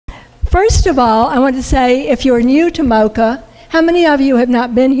First of all, I want to say, if you're new to MOCA, how many of you have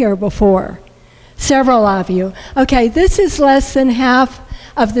not been here before? Several of you. Okay, this is less than half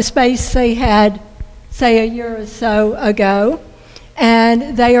of the space they had, say, a year or so ago.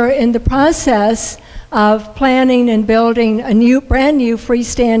 And they are in the process of planning and building a brand new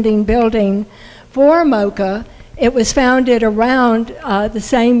freestanding building for MOCA. It was founded around the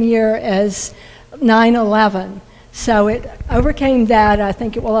same year as 9/11. So it overcame that. I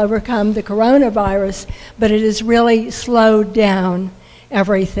think it will overcome the coronavirus, but it has really slowed down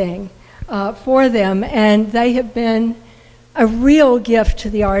everything for them. And they have been a real gift to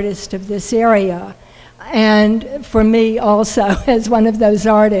the artists of this area, and for me also as one of those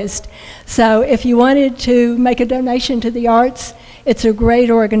artists. So if you wanted to make a donation to the arts, it's a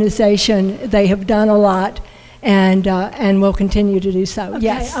great organization. They have done a lot, and will continue to do so. Okay,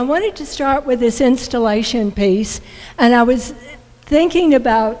 yes. I wanted to start with this installation piece, and I was thinking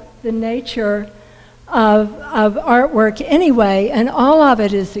about the nature of artwork anyway, and all of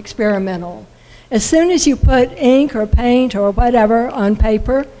it is experimental. As soon as you put ink or paint or whatever on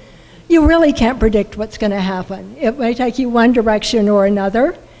paper, you really can't predict what's going to happen. It may take you one direction or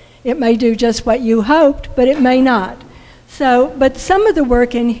another. It may do just what you hoped, but it may not. So, but some of the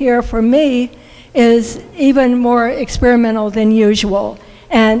work in here for me is even more experimental than usual.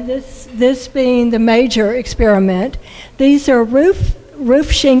 And this being the major experiment, these are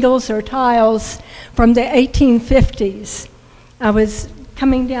roof shingles or tiles from the 1850s. I was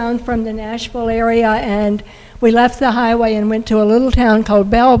coming down from the Nashville area, and we left the highway and went to a little town called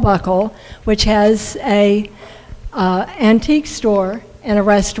Bell Buckle, which has a antique store and a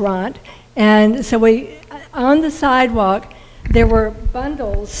restaurant. And so on the sidewalk, there were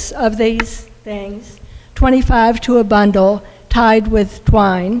bundles of these things, 25 to a bundle, tied with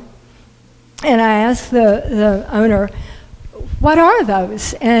twine. And I asked the owner, what are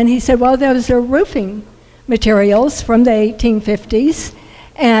those? And he said, well, those are roofing materials from the 1850s.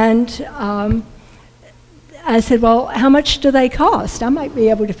 And I said, well, how much do they cost? I might be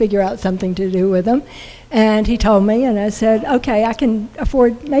able to figure out something to do with them. And he told me, and I said, okay, I can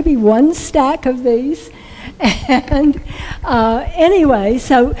afford maybe one stack of these. And anyway,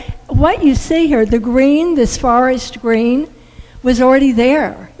 so what you see here, the green, this forest green, was already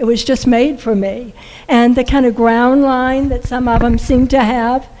there. It was just made for me. And the kind of ground line that some of them seem to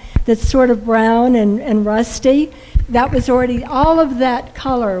have, that's sort of brown and rusty, that was already, all of that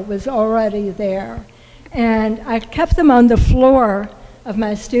color was already there. And I kept them on the floor of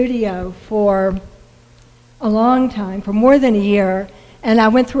my studio for a long time, for more than a year, and I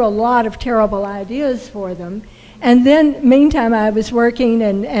went through a lot of terrible ideas for them. And then, meantime, I was working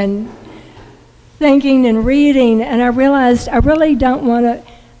and thinking and reading, and I realized I really don't want to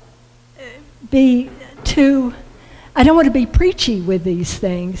be I don't want to be preachy with these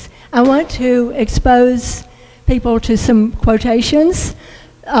things. I want to expose people to some quotations,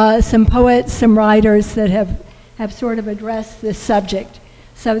 some poets, some writers that have sort of addressed this subject.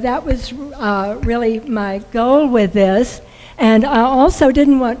 So that was really my goal with this. And I also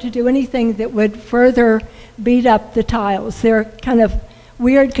didn't want to do anything that would further beat up the tiles. They're kind of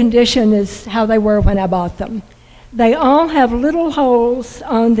weird condition is how they were when I bought them. They all have little holes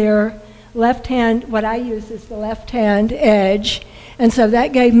on their left hand, what I use is the left hand edge, and so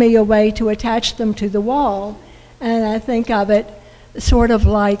that gave me a way to attach them to the wall. And I think of it sort of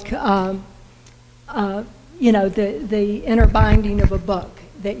like, you know, the inner binding of a book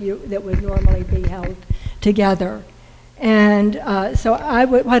that would normally be held together. And so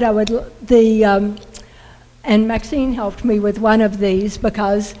and Maxine helped me with one of these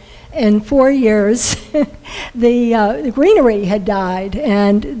because in 4 years the greenery had died,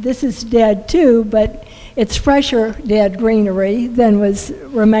 and this is dead too, but it's fresher dead greenery than was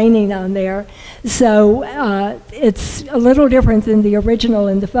remaining on there. So it's a little different than the original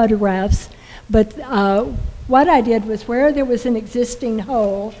in the photographs, but what I did was where there was an existing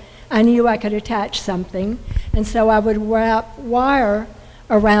hole, I knew I could attach something, and so I would wrap wire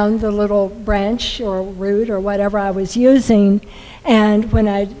around the little branch or root or whatever I was using, and when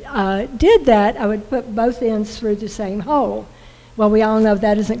I did that, I would put both ends through the same hole. Well, we all know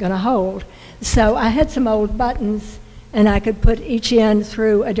that isn't going to hold. So I had some old buttons, and I could put each end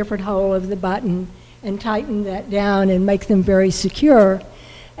through a different hole of the button and tighten that down and make them very secure.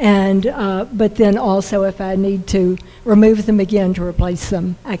 And but then also if I need to remove them again to replace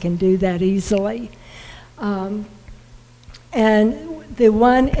them, I can do that easily. And the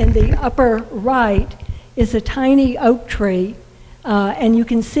one in the upper right is a tiny oak tree, and you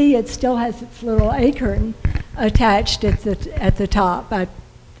can see it still has its little acorn attached at the top. I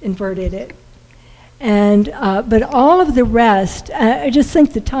inverted it. And, but all of the rest, I just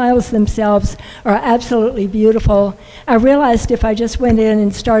think the tiles themselves are absolutely beautiful. I realized if I just went in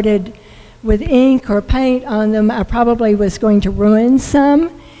and started with ink or paint on them, I probably was going to ruin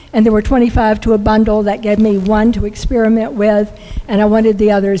some. And there were 25 to a bundle. That gave me one to experiment with, and I wanted the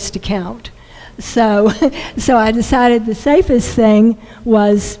others to count. So, so I decided the safest thing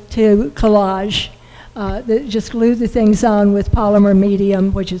was to collage. Just glue the things on with polymer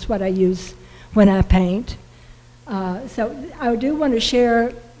medium, which is what I use when I paint. So I do want to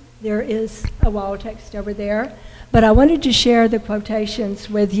share, there is a wall text over there, but I wanted to share the quotations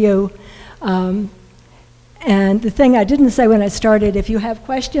with you. And the thing I didn't say when I started, if you have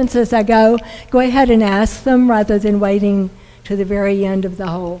questions as I go ahead and ask them rather than waiting to the very end of the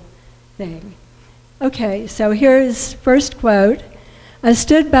whole thing. Okay, so here's first quote. I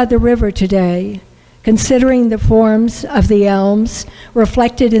stood by the river today, considering the forms of the elms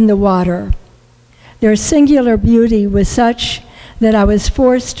reflected in the water. Their singular beauty was such that I was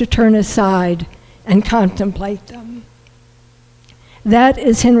forced to turn aside and contemplate them. That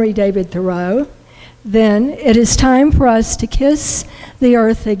is Henry David Thoreau. Then, it is time for us to kiss the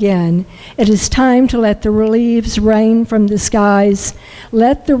earth again. It is time to let the leaves rain from the skies.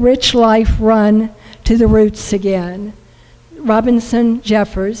 Let the rich life run to the roots again. Robinson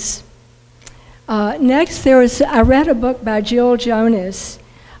Jeffers. Next, I read a book by Jill Jonas,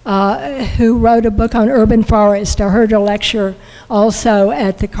 who wrote a book on urban forest. I heard a lecture also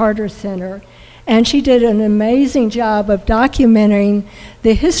at the Carter Center. And she did an amazing job of documenting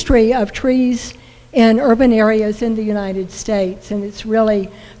the history of trees in urban areas in the United States. And it's really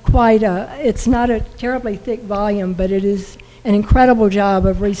it's not a terribly thick volume, but it is an incredible job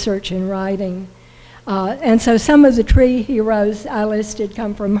of research and writing. And so some of the tree heroes I listed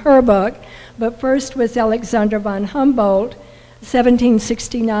come from her book, but first was Alexander von Humboldt,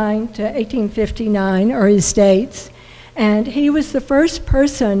 1769 to 1859 are his dates. And he was the first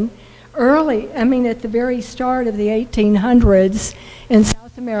person at the very start of the 1800s in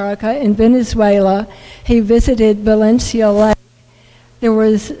South America, in Venezuela. He visited Valencia Lake. There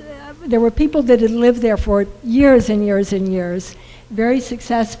were people that had lived there for years and years and years, very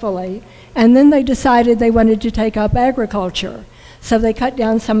successfully. And then they decided they wanted to take up agriculture. So they cut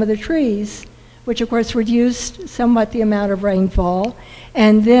down some of the trees, which of course reduced somewhat the amount of rainfall.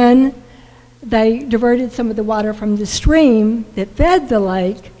 And then they diverted some of the water from the stream that fed the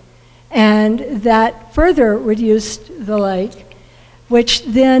lake, and that further reduced the lake, which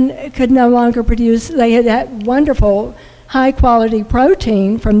then could no longer produce, they had that wonderful high quality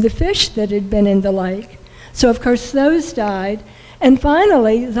protein from the fish that had been in the lake. So of course those died. And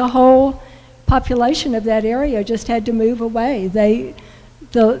finally, the whole population of that area just had to move away. They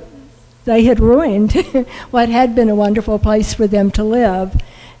had ruined what had been a wonderful place for them to live.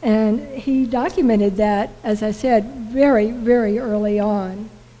 And he documented that, as I said, very, very early on.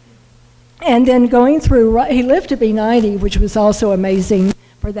 And then going through, he lived to be 90, which was also amazing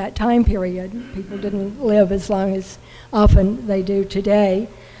for that time period. People didn't live as long as often they do today.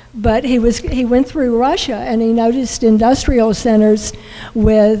 But he went through Russia, and he noticed industrial centers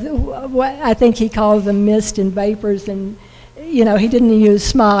with what I think he called them mist and vapors, and he didn't use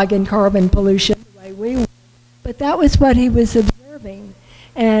smog and carbon pollution the way we would. But that was what he was observing,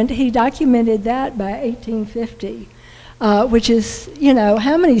 and he documented that by 1850, which is,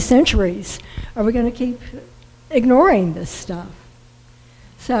 how many centuries are we going to keep ignoring this stuff?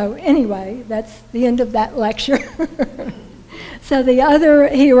 So anyway, that's the end of that lecture. So the other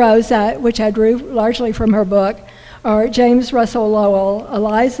heroes, which I drew largely from her book, are James Russell Lowell,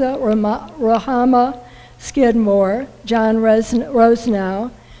 Eliza Rahama Skidmore, John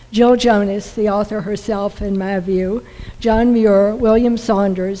Rosenow, Jill Jonas, the author herself in my view, John Muir, William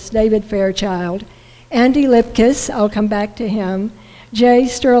Saunders, David Fairchild, Andy Lipkiss, I'll come back to him, J.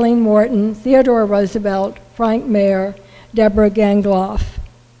 Sterling Morton, Theodore Roosevelt, Frank Mayer, Deborah Gangloff.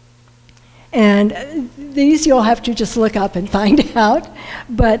 And these you'll have to just look up and find out.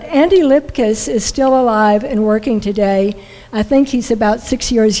 But Andy Lipkiss is still alive and working today. I think he's about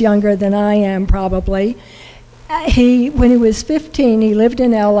 6 years younger than I am, probably. When he was 15, he lived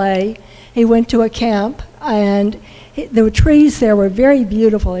in LA. He went to a camp, and the trees there were very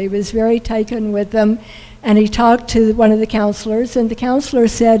beautiful. He was very taken with them. And he talked to one of the counselors, and the counselor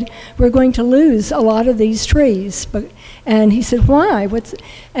said, we're going to lose a lot of these trees. And he said, why?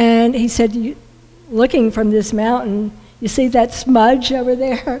 And he said, looking from this mountain, you see that smudge over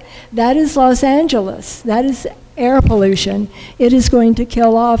there? That is Los Angeles. That is air pollution. It is going to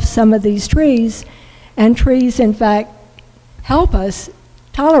kill off some of these trees, and trees, in fact, help us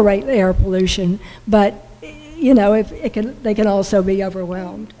tolerate air pollution, but, they can also be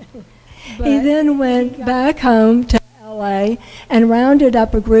overwhelmed. He then went back home to LA and rounded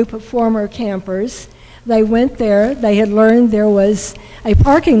up a group of former campers. They went there. They had learned there was a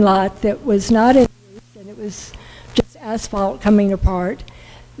parking lot that was not in use, and it was just asphalt coming apart.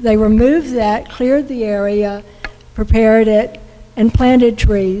 They removed that, cleared the area, prepared it, and planted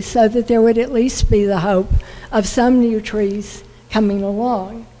trees so that there would at least be the hope of some new trees coming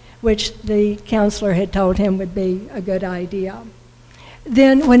along, which the counselor had told him would be a good idea.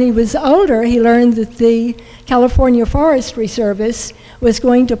 Then when he was older, he learned that the California Forestry Service was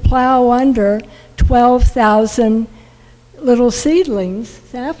going to plow under 12,000 little seedlings,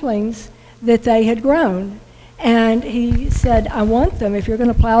 saplings, that they had grown. And he said, I want them. If you're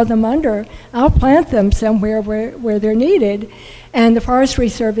going to plow them under, I'll plant them somewhere where they're needed. And the Forestry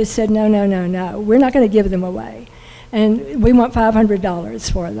Service said, no, no, no, no. We're not going to give them away. And we want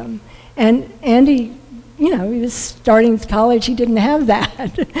 $500 for them. And Andy, you know, he was starting college. He didn't have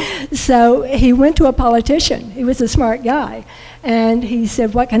that. So he went to a politician. He was a smart guy. And he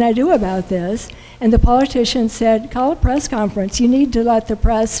said, what can I do about this? And the politician said, call a press conference. You need to let the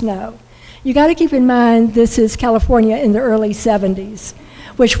press know. You got to keep in mind this is California in the early 70s,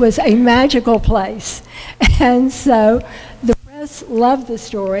 which was a magical place. And so the press loved the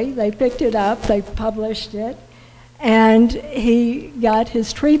story. They picked it up, they published it, and he got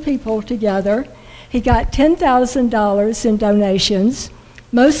his tree people together. He got $10,000 in donations,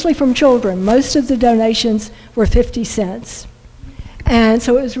 mostly from children. Most of the donations were 50 cents. And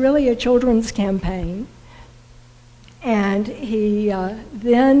so it was really a children's campaign. And he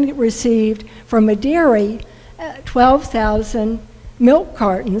then received from a dairy 12,000 milk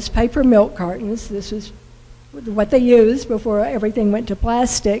cartons, paper milk cartons. This was what they used before everything went to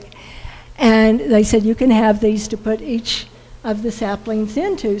plastic. And they said, you can have these to put each of the saplings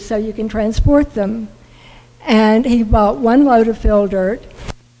into so you can transport them. And he bought 1 load of fill dirt.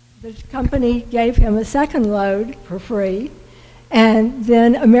 The company gave him a second load for free. And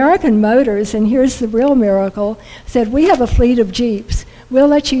then American Motors, and here's the real miracle, said, we have a fleet of Jeeps. We'll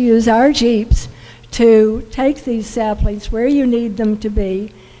let you use our Jeeps to take these saplings where you need them to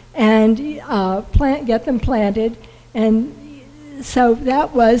be and get them planted. And so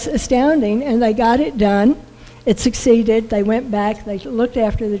that was astounding, and they got it done. It succeeded. They went back, they looked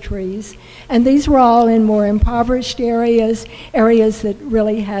after the trees. And these were all in more impoverished areas, areas that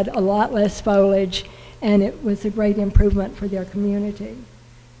really had a lot less foliage, and it was a great improvement for their community.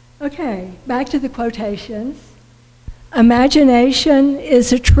 Okay, back to the quotations. Imagination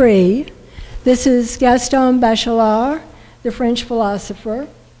is a tree. This is Gaston Bachelard, the French philosopher.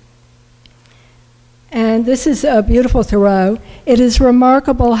 And this is a beautiful Thoreau. It is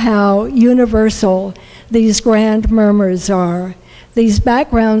remarkable how universal these grand murmurs are, these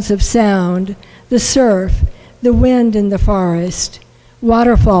backgrounds of sound, the surf, the wind in the forest,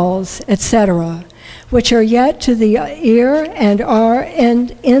 waterfalls, etc., which are yet to the ear and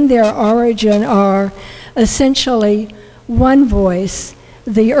in their origin are essentially one voice,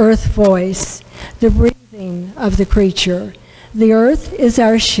 the earth voice, the breathing of the creature. The earth is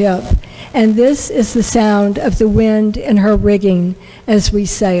our ship, and this is the sound of the wind in her rigging as we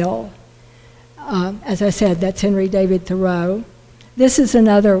sail. As I said, that's Henry David Thoreau. This is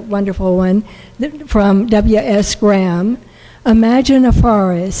another wonderful one from W.S. Graham. Imagine a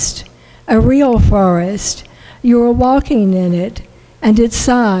forest, a real forest. You are walking in it, and it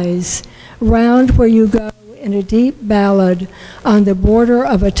sighs, round where you go in a deep ballad on the border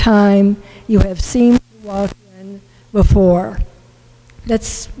of a time you have seemed to walk in before.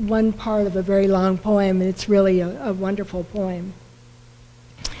 That's one part of a very long poem, and it's really a wonderful poem.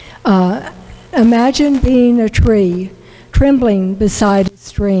 Imagine being a tree, trembling beside a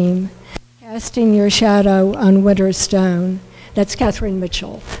stream, casting your shadow on winter stone. That's Katherine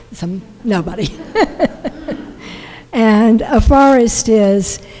Mitchell, nobody. And a forest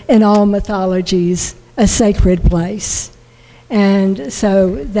is, in all mythologies, a sacred place. And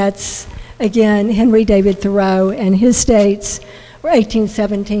so that's, again, Henry David Thoreau, and his dates were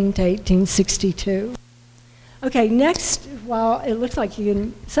 1817 to 1862. Okay, next, well, it looks like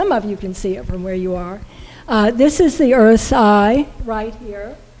some of you can see it from where you are. This is the Earth's eye right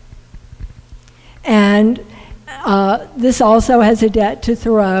here. And this also has a debt to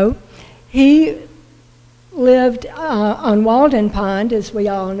Thoreau. He lived on Walden Pond, as we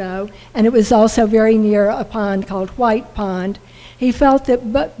all know, and it was also very near a pond called White Pond. He felt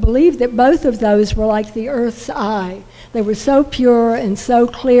that, believed that both of those were like the Earth's eye. They were so pure and so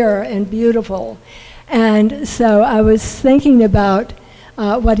clear and beautiful. And so I was thinking about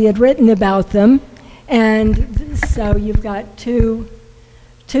what he had written about them. And so you've got two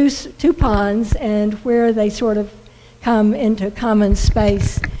ponds, and where they sort of come into common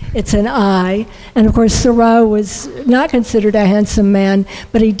space it's an eye. And of course, Thoreau was not considered a handsome man,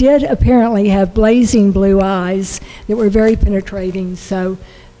 but he did apparently have blazing blue eyes that were very penetrating, so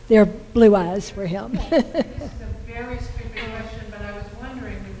they're blue eyes for him. This is a very stupid question, but I was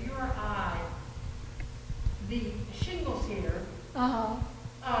wondering, with your eye, the shingles here,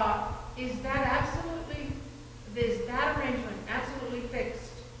 is that arrangement absolutely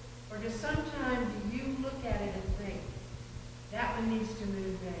fixed? Or does sometimes you look at it and think, that one needs to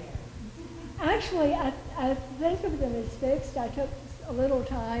move there? Actually, I think of them as fixed. I took a little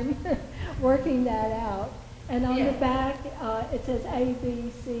time working that out. And on the back, it says A,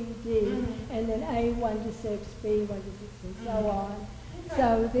 B, C, D, and then A 1 to 6, B 1 to 6, and so on.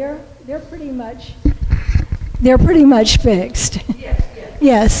 So they're pretty much fixed. Yes.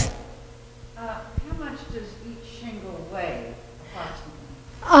 Yes. How much does each shingle weigh, approximately?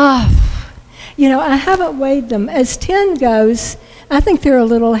 I haven't weighed them. As tin goes, I think they're a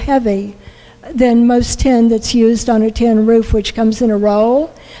little heavy than most tin that's used on a tin roof, which comes in a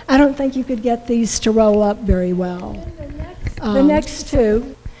roll. I don't think you could get these to roll up very well. The next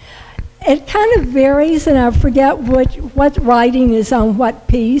two, it kind of varies, and I forget what writing is on what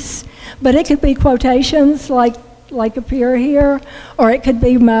piece, but it could be quotations like appear here, or it could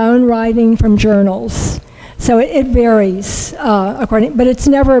be my own writing from journals. So it varies but it's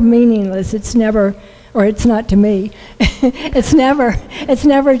never meaningless. It's never, or it's not to me. it's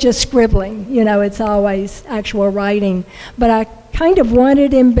never just scribbling. It's always actual writing. But I kind of want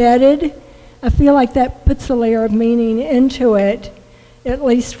it embedded. I feel like that puts a layer of meaning into it, at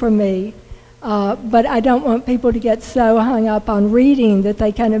least for me. But I don't want people to get so hung up on reading that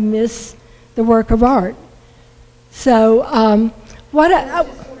they kind of miss the work of art. So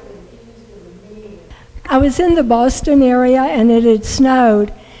I was in the Boston area, and it had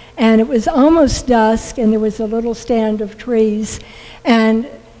snowed, and it was almost dusk, and there was a little stand of trees, and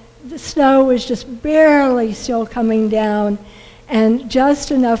the snow was just barely still coming down, and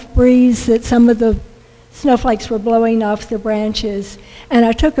just enough breeze that some of the snowflakes were blowing off the branches. And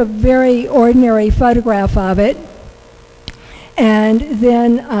I took a very ordinary photograph of it, and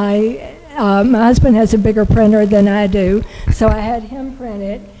then my husband has a bigger printer than I do, so I had him print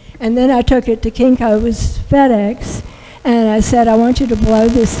it. And then I took it to Kinko's FedEx, and I said, I want you to blow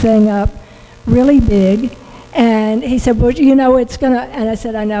this thing up really big. And he said, well, it's going to, and I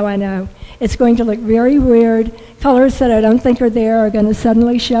said, I know. It's going to look very weird. Colors that I don't think are there are going to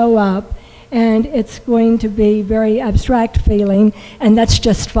suddenly show up, and it's going to be very abstract feeling, and that's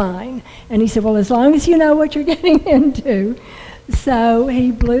just fine. And he said, well, as long as you know what you're getting into. So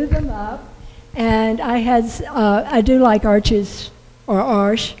he blew them up, and I do like arches or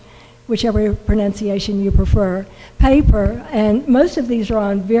arche, whichever pronunciation you prefer, paper, and most of these are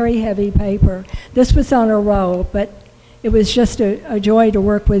on very heavy paper. This was on a roll, but it was just a joy to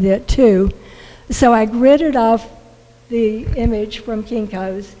work with it too. So I gridded off the image from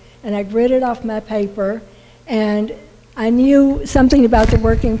Kinko's, and I gridded off my paper, and I knew something about the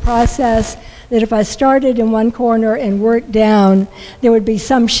working process, that if I started in one corner and worked down, there would be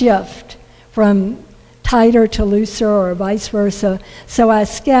some shift from tighter to looser or vice versa. So I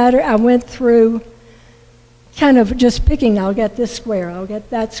went through kind of just picking, I'll get this square, I'll get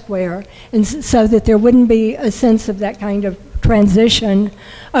that square, and so that there wouldn't be a sense of that kind of transition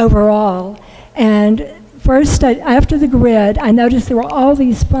overall. And first, after the grid, I noticed there were all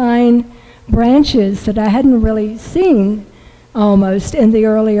these fine branches that I hadn't really seen almost in the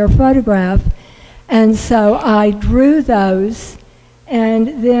earlier photograph. And so I drew those,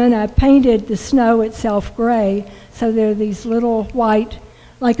 and then I painted the snow itself gray, so there are these little white,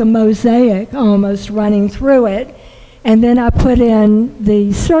 like a mosaic almost running through it. And then I put in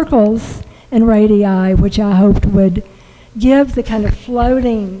the circles and radii, which I hoped would give the kind of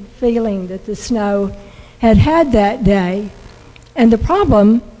floating feeling that the snow had that day. And the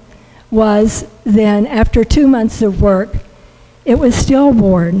problem was then, after 2 months of work, it was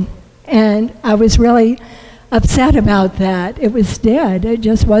stillborn. And I was really upset about that. It was dead. It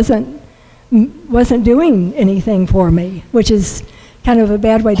just wasn't doing anything for me, which is kind of a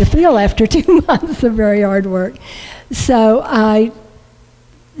bad way to feel after 2 months of very hard work. So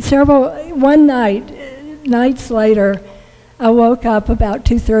nights later, I woke up about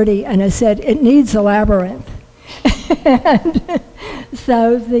 2:30 and I said, it needs a labyrinth. And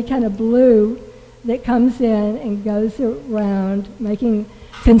so the kind of blue that comes in and goes around, making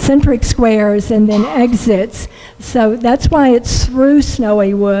concentric squares and then exits. So that's why it's through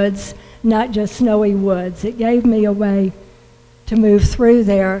snowy woods, not just snowy woods. It gave me a way to move through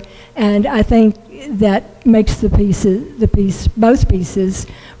there, and I think that makes both pieces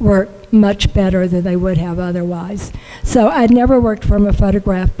work much better than they would have otherwise. So I'd never worked from a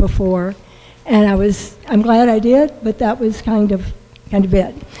photograph before, and I'm glad I did, but that was kind of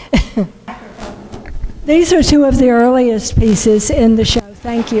it. These are two of the earliest pieces in the show.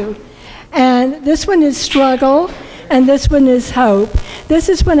 Thank you. And this one is Struggle, and this one is Hope. This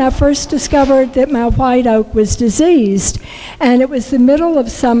is when I first discovered that my white oak was diseased, and it was the middle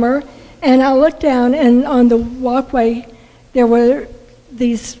of summer, and I looked down, and on the walkway there were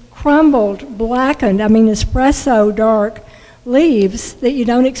these crumbled, blackened, espresso dark leaves that you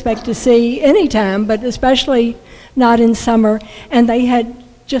don't expect to see anytime, but especially not in summer, and they had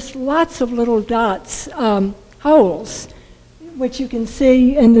just lots of little dots, holes, which you can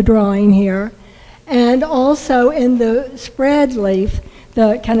see in the drawing here. And also in the spread leaf,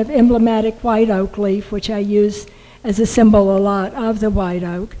 the kind of emblematic white oak leaf, which I use as a symbol a lot of the white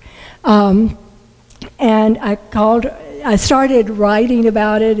oak. And I started writing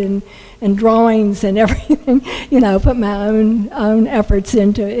about it and drawings and everything, put my own efforts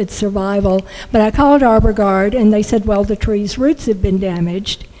into its survival. But I called Arbor Guard, and they said, well, the tree's roots have been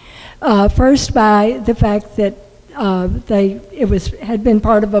damaged. First by the fact that had been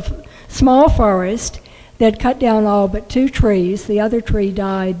part of a small forest that cut down all but 2 trees. The other tree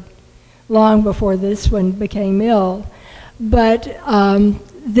died long before this one became ill. But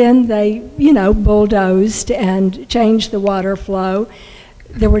then they, bulldozed and changed the water flow.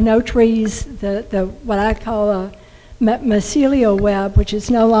 There were no trees. What I call a mycelial web, which is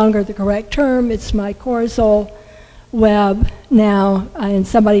no longer the correct term. It's mycorrhizal web now, and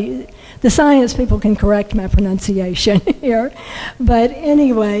the science people can correct my pronunciation here. But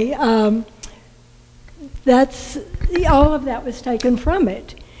anyway, all of that was taken from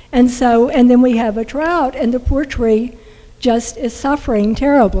it. And then we have a drought, and the poor tree just is suffering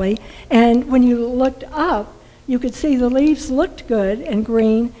terribly. And when you looked up, you could see the leaves looked good and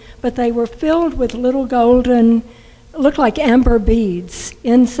green, but they were filled with little golden, looked like amber beads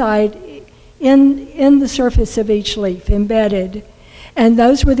inside, in the surface of each leaf, embedded. And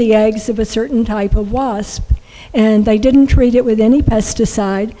those were the eggs of a certain type of wasp. And they didn't treat it with any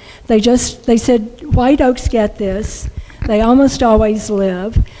pesticide. They said, white oaks get this. They almost always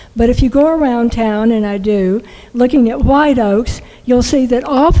live. But if you go around town, and I do, looking at white oaks, you'll see that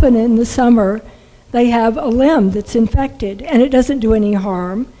often in the summer they have a limb that's infected, and it doesn't do any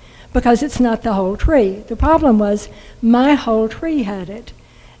harm because it's not the whole tree. The problem was my whole tree had it.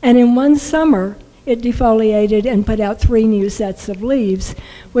 And in one summer, it defoliated and put out 3 new sets of leaves,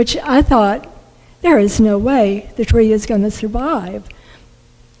 which I thought, there is no way the tree is going to survive.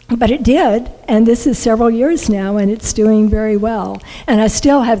 But it did, and this is several years now, and it's doing very well. And I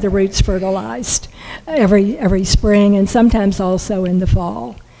still have the roots fertilized every spring, and sometimes also in the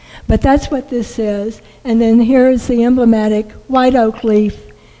fall. But that's what this is. And then here's the emblematic white oak leaf,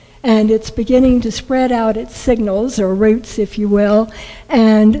 and it's beginning to spread out its signals, or roots, if you will,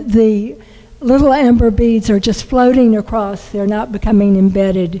 and the little amber beads are just floating across. They're not becoming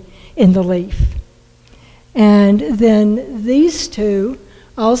embedded in the leaf. And then these two,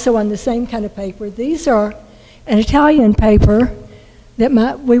 also on the same kind of paper, these are an Italian paper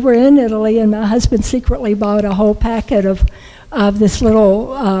that we were in Italy, and my husband secretly bought a whole packet of this little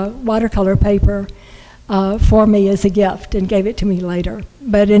watercolor paper for me as a gift and gave it to me later.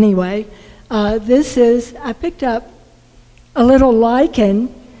 But anyway, I picked up a little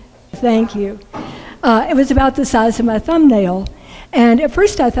lichen. Thank you. It was about the size of my thumbnail. And at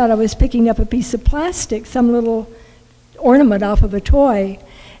first I thought I was picking up a piece of plastic, some little ornament off of a toy.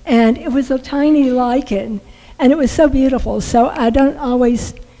 And it was a tiny lichen. And it was so beautiful. So I don't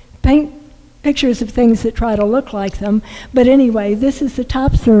always paint pictures of things that try to look like them. But anyway, this is the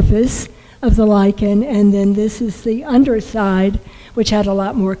top surface of the lichen. And then this is the underside, which had a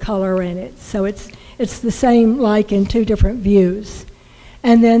lot more color in it. So it's the same lichen, 2 different views.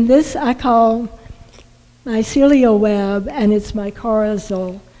 And then this I call mycelial web, and it's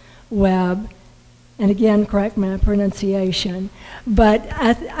mycorrhizal web. And again, correct my pronunciation. But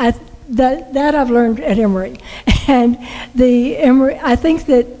that I've learned at Emory. And I think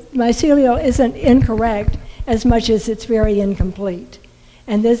that mycelial isn't incorrect as much as it's very incomplete.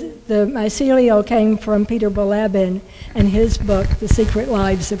 And the mycelial came from Peter Belabin and his book, The Secret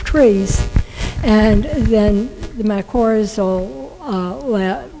Lives of Trees. And then the mycorrhizal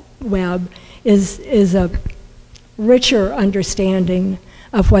web is a richer understanding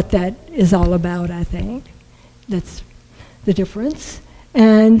of what that is all about, I think. That's the difference.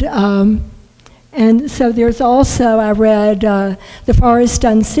 And so there's also, I read The Forest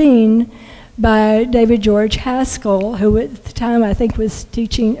Unseen by David George Haskell, who at the time I think was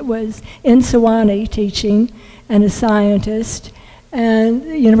in Sewanee teaching, and a scientist, and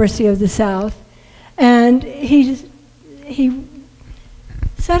the University of the South. And he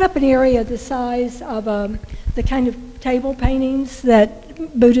set up an area the size of the kind of table paintings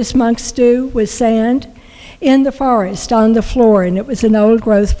that Buddhist monks do with sand in the forest on the floor, and it was an old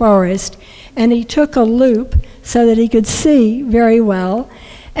growth forest. And he took a loupe so that he could see very well.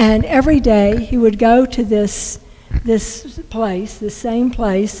 And every day he would go to this place, the same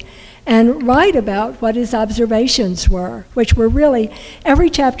place, and write about what his observations were, which were really, every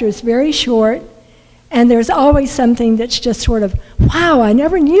chapter is very short, and there's always something that's just sort of, wow, I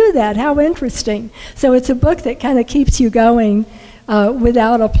never knew that, how interesting. So it's a book that kind of keeps you going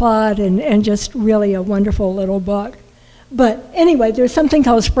without a plot, and just really a wonderful little book. But anyway, there's something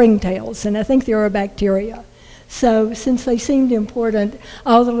called springtails, and I think they're a bacteria. So since they seemed important,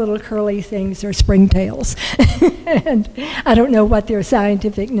 all the little curly things are springtails. And I don't know what their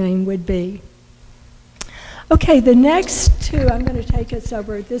scientific name would be. Okay, the next two, I'm going to take us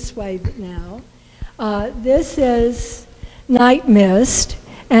over this way now. This is Night Mist,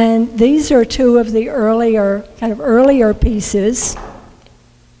 and these are two of the earlier pieces.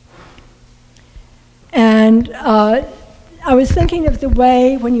 And I was thinking of the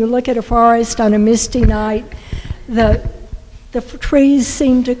way when you look at a forest on a misty night, the trees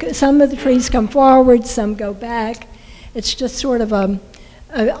seem to, some of the trees come forward, some go back. It's just sort of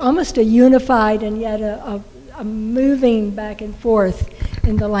almost a unified and yet a moving back and forth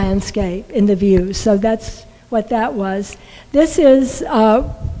in the landscape, in the view. So that's what that was. This is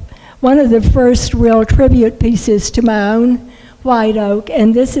one of the first real tribute pieces to my own white oak,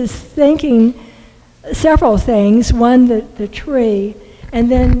 and this is thinking several things. One, the tree, and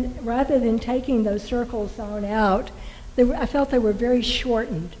then rather than taking those circles on out, I felt they were very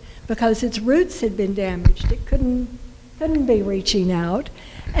shortened because its roots had been damaged. It couldn't be reaching out.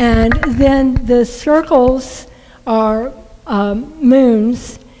 And then the circles are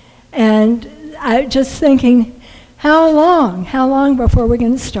moons, and I just thinking, how long before we're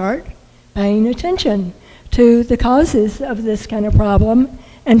going to start paying attention to the causes of this kind of problem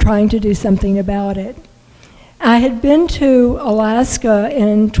and trying to do something about it. I had been to Alaska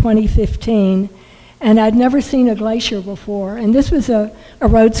in 2015, and I'd never seen a glacier before. And this was a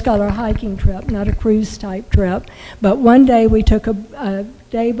Rhodes Scholar hiking trip, not a cruise type trip. But one day we took a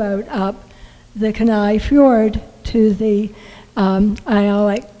day boat up the Kenai Fjord to the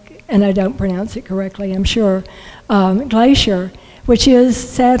Iolic, and I don't pronounce it correctly, I'm sure, glacier, which is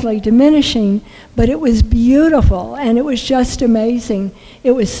sadly diminishing, but it was beautiful, and it was just amazing.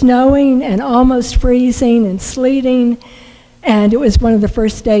 It was snowing and almost freezing and sleeting, and it was one of the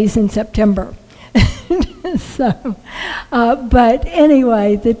first days in September. So, but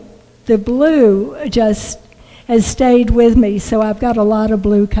anyway, the blue just has stayed with me, so I've got a lot of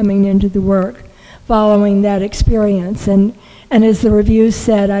blue coming into the work following that experience. And as the review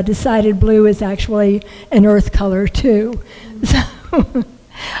said, I decided blue is actually an earth color too. So,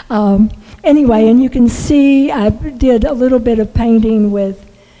 anyway, and you can see I did a little bit of painting with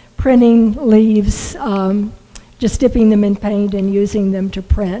printing leaves, just dipping them in paint and using them to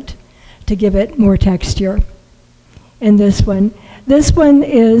print to give it more texture. And this one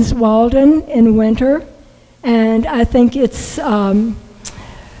is Walden in winter, and I think it's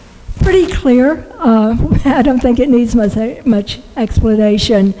pretty clear. I don't think it needs much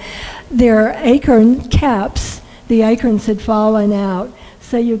explanation. Their acorn caps, the acorns had fallen out,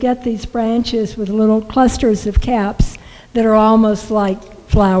 so you get these branches with little clusters of caps that are almost like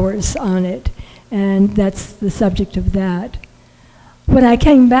flowers on it, and that's the subject of that. When I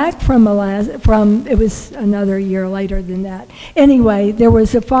came back from Alaska, it was another year later than that. Anyway, there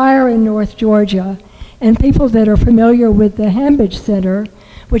was a fire in North Georgia, and people that are familiar with the Hambidge Center,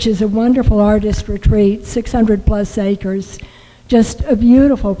 which is a wonderful artist retreat, 600 plus acres, just a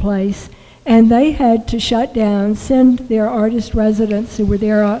beautiful place, and they had to shut down, send their artist residents who were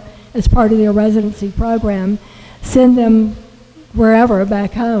there as part of their residency program, send them wherever,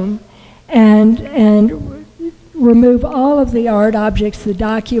 back home, and remove all of the art objects, the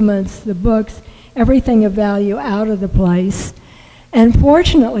documents, the books, everything of value out of the place. And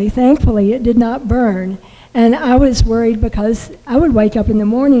fortunately, thankfully, it did not burn. And I was worried because I would wake up in the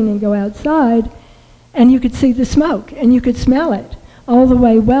morning and go outside, and you could see the smoke, and you could smell it all the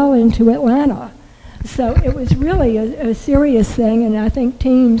way well into Atlanta. So it was really a serious thing, and I think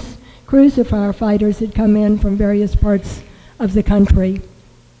teams, crews of firefighters had come in from various parts of the country.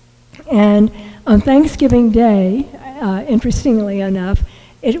 And on Thanksgiving Day, interestingly enough,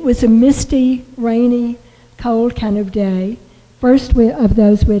 it was a misty, rainy, cold kind of day, first of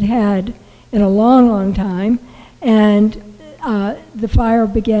those we'd had in a long, long time, and the fire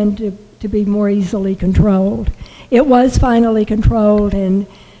began to be more easily controlled. It was finally controlled, and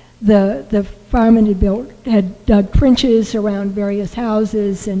the firemen had dug trenches around various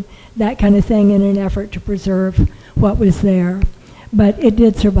houses and that kind of thing in an effort to preserve what was there. But it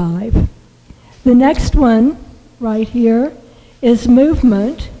did survive. The next one, right here, is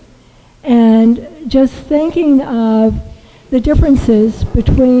movement, and just thinking of the differences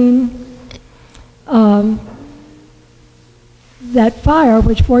between that fire,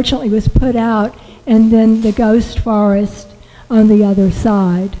 which fortunately was put out, and then the ghost forest on the other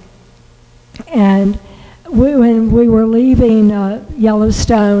side. And when we were leaving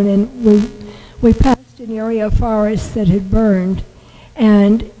Yellowstone, and we passed an area of forest that had burned,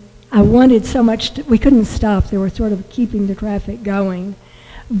 and I wanted so much we couldn't stop. They were sort of keeping the traffic going.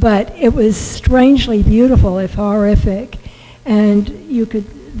 But it was strangely beautiful, if horrific. And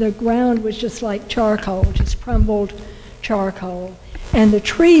the ground was just like charcoal, just crumbled charcoal. And the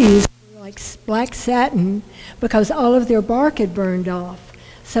trees were like black satin because all of their bark had burned off.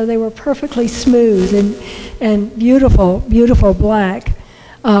 So they were perfectly smooth and beautiful, beautiful black.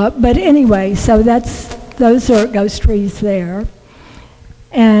 But anyway, so those are ghost trees there.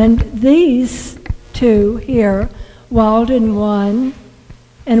 And these two here, Walden 1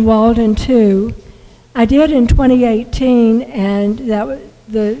 and Walden 2, I did in 2018, and that was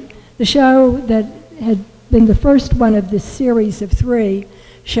the show that had been the first one of this series of 3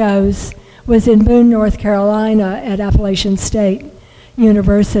 shows was in Boone, North Carolina at Appalachian State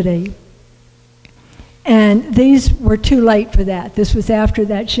University. And these were too late for that. This was after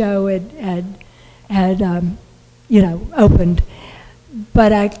that show had opened.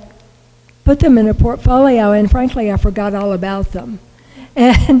 But I put them in a portfolio, and frankly, I forgot all about them.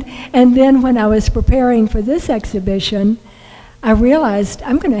 And then when I was preparing for this exhibition, I realized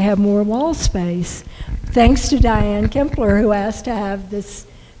I'm going to have more wall space, thanks to Diane Kempler, who asked to have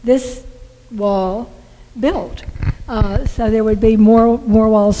this wall built. So there would be more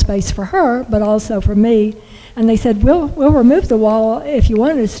wall space for her, but also for me. And they said, we'll remove the wall if you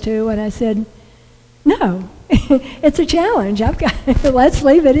want us to. And I said, no, it's a challenge. Let's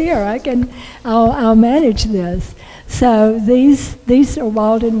leave it here. I'll manage this. So these are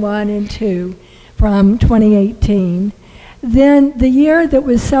Walden 1 and 2 from 2018. Then the year that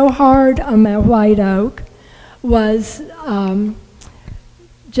was so hard on my white oak was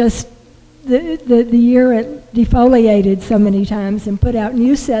just the year it defoliated so many times and put out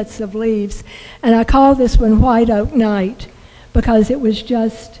new sets of leaves. And I call this one White Oak Night because it was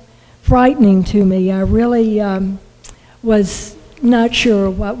just frightening to me. I really was not sure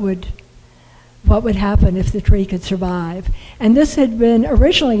what would happen if the tree could survive. And this had been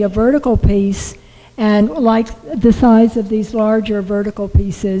originally a vertical piece, and like the size of these larger vertical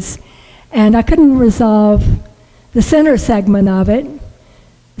pieces, and I couldn't resolve the center segment of it.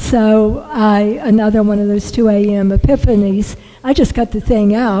 So another one of those 2 a.m. epiphanies, I just cut the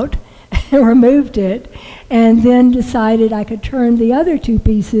thing out and removed it, and then decided I could turn the other 2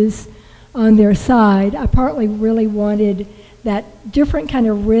 pieces on their side. I partly really wanted that different kind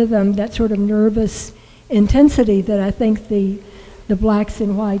of rhythm, that sort of nervous intensity that I think the blacks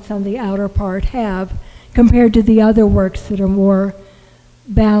and whites on the outer part have, compared to the other works that are more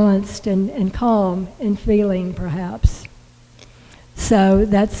balanced and calm in feeling, perhaps. So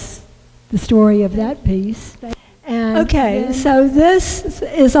that's the story of that piece. And okay, so this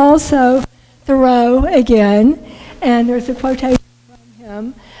is also Thoreau again, and there's a quotation from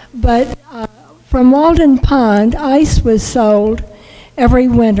him, but from Walden Pond, ice was sold every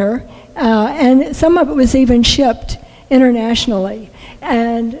winter, and some of it was even shipped internationally.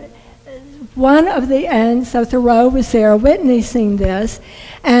 And so Thoreau was there witnessing this,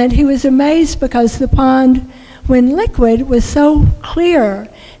 and he was amazed because the pond, when liquid, was so clear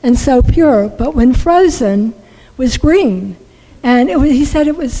and so pure, but when frozen, was green. And he said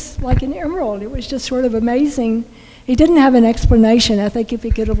it was like an emerald. It was just sort of amazing. He didn't have an explanation. I think if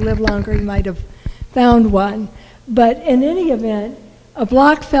he could have lived longer, he might have found one. But in any event, a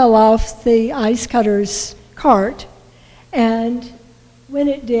block fell off the ice cutter's cart, and when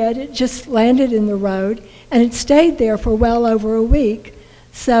it did, it just landed in the road, and it stayed there for well over a week.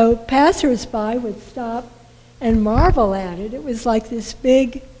 So passersby would stop and marvel at it. It was like this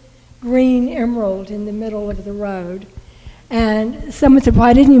big green emerald in the middle of the road. And someone said,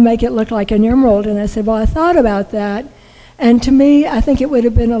 why didn't you make it look like an emerald? And I said, well, I thought about that. And to me, I think it would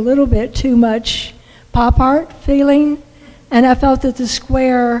have been a little bit too much pop art feeling. And I felt that the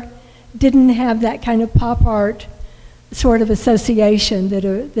square didn't have that kind of pop art sort of association that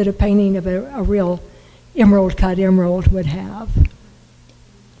a painting of a real emerald cut emerald would have.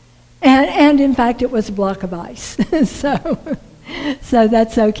 And in fact, it was a block of ice. So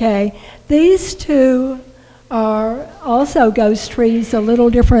that's okay. These two are also ghost trees, a little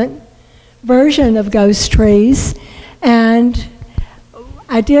different version of ghost trees. And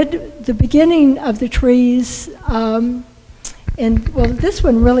I did the beginning of the trees, well, this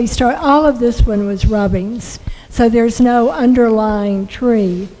one really all of this one was rubbings. So there's no underlying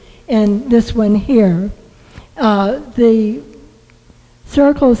tree in this one here. The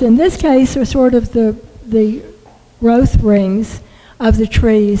circles in this case are sort of the growth rings of the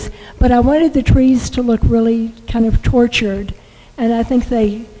trees, but I wanted the trees to look really kind of tortured, and I think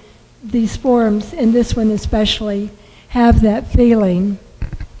these forms, in this one especially, have that feeling.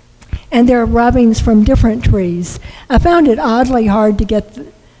 And there are rubbings from different trees. I found it oddly hard to get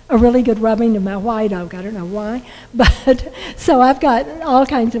a really good rubbing of my white oak. I don't know why, but so I've got all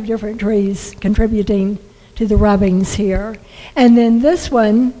kinds of different trees contributing to the rubbings here. And then this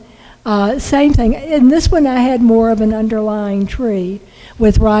one, same thing. In this one I had more of an underlying tree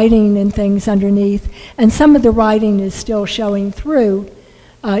with writing and things underneath, and some of the writing is still showing through.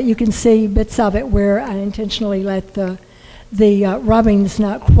 You can see bits of it where I intentionally let the rubbings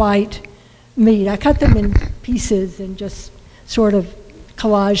not quite meet. I cut them in pieces and just sort of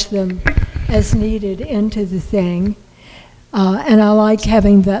collage them as needed into the thing. And I like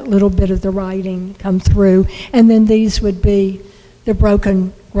having that little bit of the writing come through. And then these would be the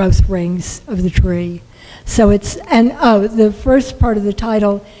broken growth rings of the tree. So the first part of the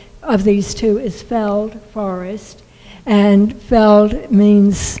title of these two is felled forest. And felled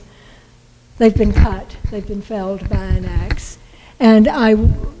means they've been cut, they've been felled by an axe. And I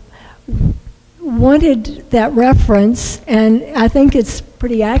wanted that reference, and I think it's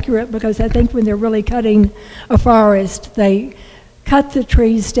pretty accurate, because I think when they're really cutting a forest, they cut the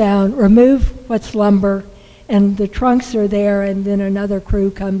trees down, remove what's lumber, and the trunks are there, and then another crew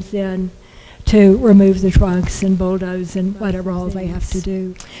comes in to remove the trunks and bulldoze and whatever all they have to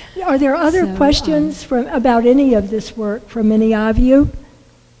do. Are there other questions about any of this work from any of you?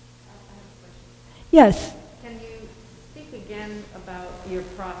 Yes? Can you speak again about your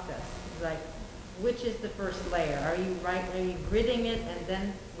process? Like, which is the first layer? Are you gridding it and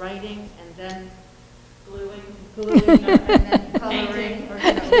then writing and then gluing and then coloring?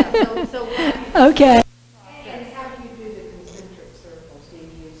 Okay. And how do you do the concentric circles? Do you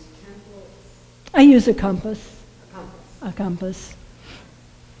use templates? I use a compass. A compass.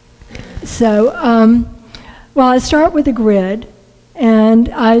 So, well, I start with a grid, and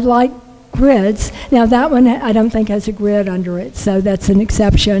I like grids. Now that one I don't think has a grid under it, so that's an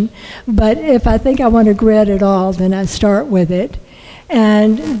exception. But if I think I want a grid at all, then I start with it.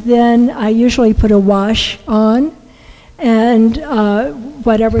 And then I usually put a wash on, and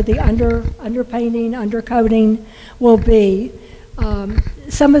whatever the underpainting, undercoating will be.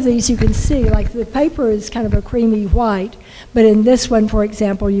 Some of these you can see, like the paper is kind of a creamy white, but in this one, for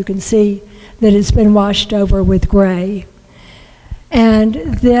example, you can see that it's been washed over with gray. And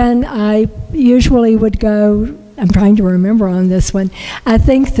then I usually would go, I'm trying to remember on this one, I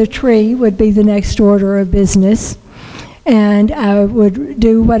think the tree would be the next order of business. And I would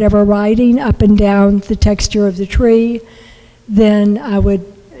do whatever writing up and down the texture of the tree. Then I would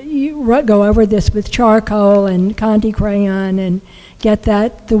go over this with charcoal and Conte crayon and get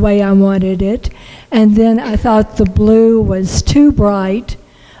that the way I wanted it. And then I thought the blue was too bright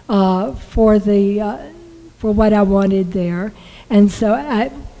for what I wanted there. And so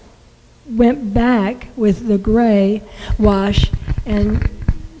I went back with the gray wash and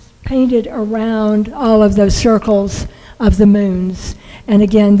painted around all of those circles of the moons. And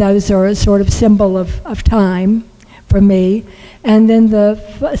again, those are a sort of symbol of time for me. And then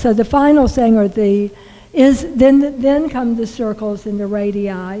so the final thing then come the circles and the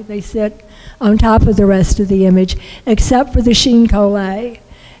radii. They sit on top of the rest of the image, except for the chine collé.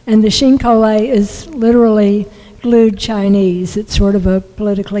 And the chine collé is literally glued Chinese. It's sort of a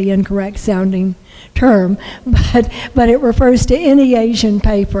politically incorrect sounding term, but it refers to any Asian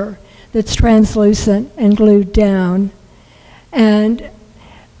paper that's translucent and glued down. And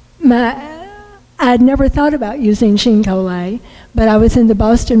I'd never thought about using chine collé, but I was in the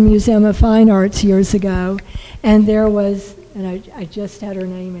Boston Museum of Fine Arts years ago, and there was, and I just had her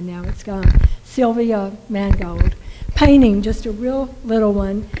name and now it's gone, Sylvia Mangold, painting just a real little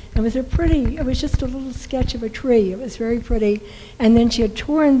one. It was just a little sketch of a tree. It was very pretty. And then she had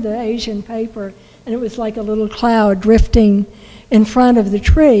torn the Asian paper, and it was like a little cloud drifting in front of the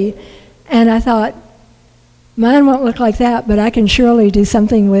tree. And I thought, mine won't look like that, but I can surely do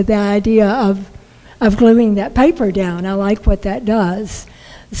something with the idea of gluing that paper down. I like what that does.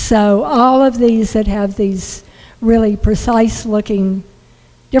 So all of these that have these really precise looking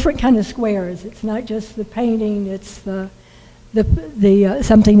different kind of squares. It's not just the painting, it's the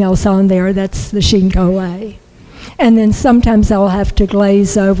something else on there. That's the chincolé. And then sometimes I'll have to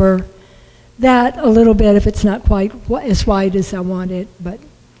glaze over that a little bit if it's not quite as white as I want it. But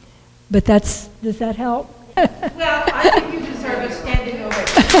does that help? Well, I think you deserve a standing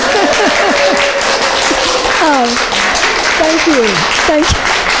ovation. Oh, thank you.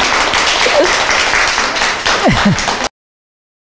 Thank you.